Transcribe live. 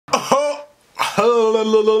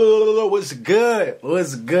What's good?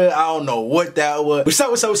 What's good? I don't know what that was. What's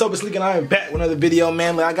up? It's Leek and I am back with another video,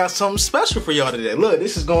 man. I got something special for y'all today. Look,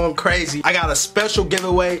 this is going crazy. I got a special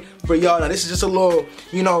giveaway for y'all. Now, this is just a little,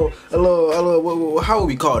 you know, a little, how would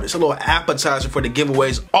we call this? A little appetizer for the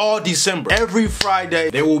giveaways all December. Every Friday,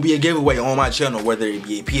 there will be a giveaway on my channel, whether it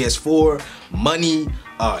be a PS4, money,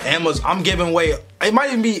 Amazon. I'm giving away, it might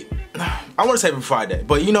even be, I want to say every Friday,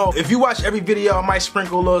 but you know, if you watch every video, I might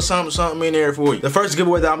sprinkle a little something in there for you. The first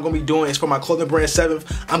giveaway that I'm going to be doing is for my clothing brand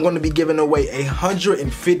 7th. I'm going to be giving away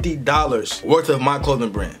 $150 worth of my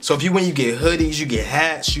clothing brand. So if you win, you get hoodies, you get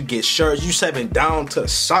hats, you get shirts, you 7 down to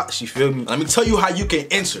socks, you feel me? Let me tell you how you can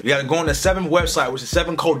enter. You got to go on the 7 website, which is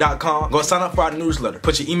 7code.com. Go sign up for our newsletter.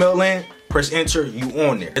 Put your email in, press enter, you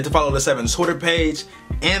on there. You have to follow the 7 Twitter page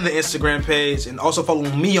and the Instagram page, and also follow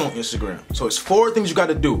me on Instagram. So it's 4 things you got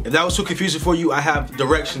to do. If that was too confusing for you, I have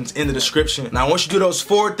directions in the description. Now once you do those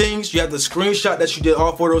 4 things, you have to screenshot that you did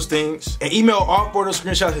all 4 of those things and email all 4 of those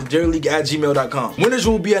screenshots to dearleek@gmail.com. Winners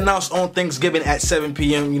will be announced on Thanksgiving at 7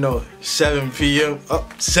 p.m. You know, 7 p.m.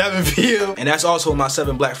 7 p.m. And that's also my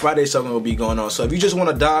 7 Black Friday something will be going on. So if you just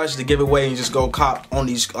want to dodge the giveaway and just go cop on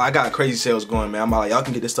these, I got crazy sales going, man. I'm like, y'all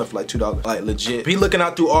can get this stuff for like $2, like legit. Be looking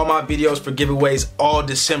out through all my videos for giveaways all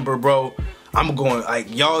December, bro. I'm going,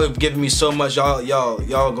 like, y'all have given me so much. Y'all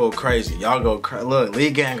go crazy. Y'all go crazy. Look,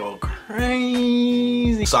 Leek gang go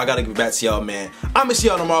crazy. So I gotta get back to y'all, man. I'ma see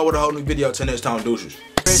y'all tomorrow with a whole new video. Till next time, deuces.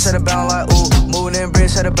 Wrist had a bound like ooh, moving in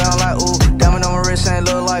bricks had a bound like ooh. Diamond on my wrist ain't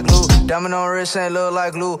look like glue. Diamond on my wrist ain't look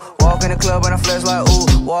like glue. Walk in the club and I flex like ooh.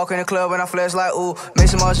 Walk in the club and I flex like ooh. Make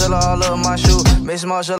some mozzarella all up my shoe. Make some mozzarella.